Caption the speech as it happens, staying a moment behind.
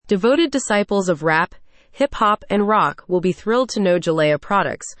Devoted disciples of rap, hip-hop, and rock will be thrilled to know Jalea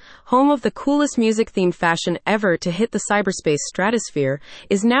Products, home of the coolest music-themed fashion ever to hit the cyberspace stratosphere,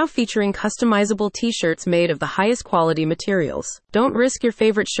 is now featuring customizable t-shirts made of the highest quality materials. Don't risk your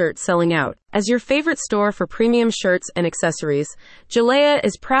favorite shirt selling out. As your favorite store for premium shirts and accessories, Jalea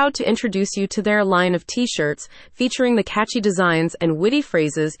is proud to introduce you to their line of t-shirts featuring the catchy designs and witty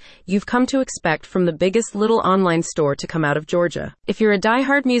phrases you've come to expect from the biggest little online store to come out of Georgia. If you're a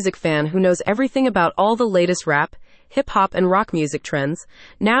diehard music fan who knows everything about all the latest rap, hip-hop, and rock music trends,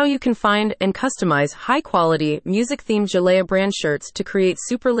 now you can find and customize high-quality, music-themed Jalea brand shirts to create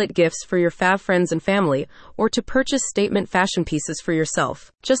super lit gifts for your fab friends and family, or to purchase statement fashion pieces for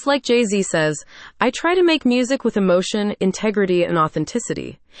yourself. Just like Jay-Z says, "I try to make music with emotion, integrity, and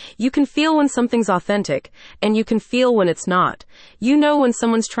authenticity." You can feel when something's authentic, and you can feel when it's not. You know when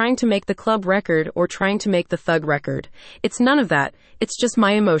someone's trying to make the club record or trying to make the thug record. It's none of that. It's just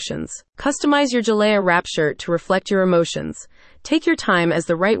my emotions. Customize your Jalea rap shirt to reflect your emotions. Take your time as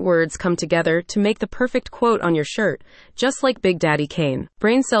the right words come together to make the perfect quote on your shirt, just like Big Daddy Kane.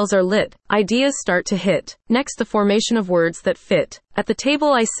 Brain cells are lit. Ideas start to hit. Next, the formation of words that fit. At the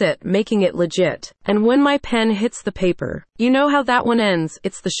table I sit, making it legit. And when my pen hits the paper, you know how that one ends,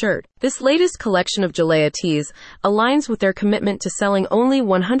 it's the shirt. This latest collection of Jalea tees aligns with their commitment to selling only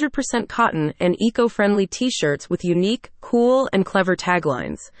 100% cotton and eco-friendly t-shirts with unique, cool, and clever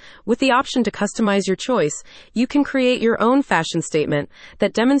taglines. With the option to customize your choice, you can create your own fashion statement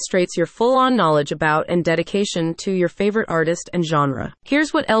that demonstrates your full-on knowledge about and dedication to your favorite artist and genre.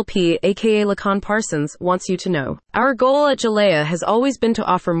 Here's what LP, aka Lacan Parsons, wants you to know. Our goal at Jalea has always been to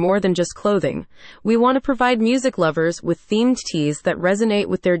offer more than just clothing. We want to provide music lovers with themed tees that resonate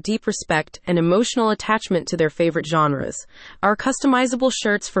with their deep respect and emotional attachment to their favorite genres. Our customizable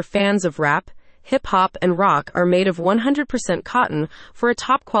shirts for fans of rap, hip-hop, and rock are made of 100% cotton for a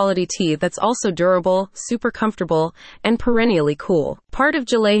top-quality tee that's also durable, super comfortable, and perennially cool. Part of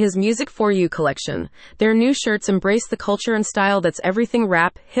Jalea's Music For You collection, their new shirts embrace the culture and style that's everything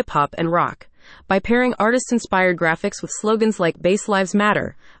rap, hip-hop, and rock. By pairing artist-inspired graphics with slogans like Bass Lives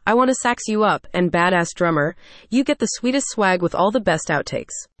Matter, I Want to Sax You Up, and Badass Drummer, you get the sweetest swag with all the best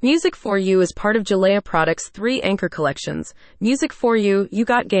outtakes. Music For You is part of Jalea Products' 3 anchor collections: Music For You, You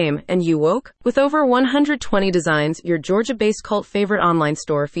Got Game, and You Woke. With over 120 designs, your Georgia-based cult favorite online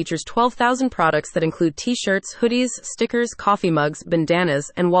store features 12,000 products that include t-shirts, hoodies, stickers, coffee mugs,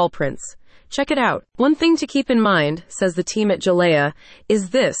 bandanas, and wall prints. Check it out. One thing to keep in mind, says the team at Jalea,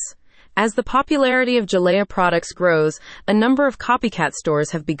 is this. As the popularity of Jalea Products grows, a number of copycat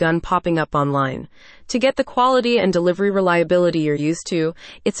stores have begun popping up online. To get the quality and delivery reliability you're used to,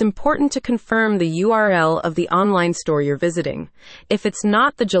 it's important to confirm the URL of the online store you're visiting. If it's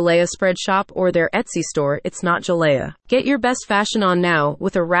not the Jalea spread shop or their Etsy store, it's not Jalea. Get your best fashion on now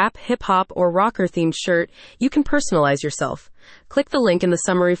with a rap, hip-hop, or rocker-themed shirt you can personalize yourself. Click the link in the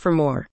summary for more.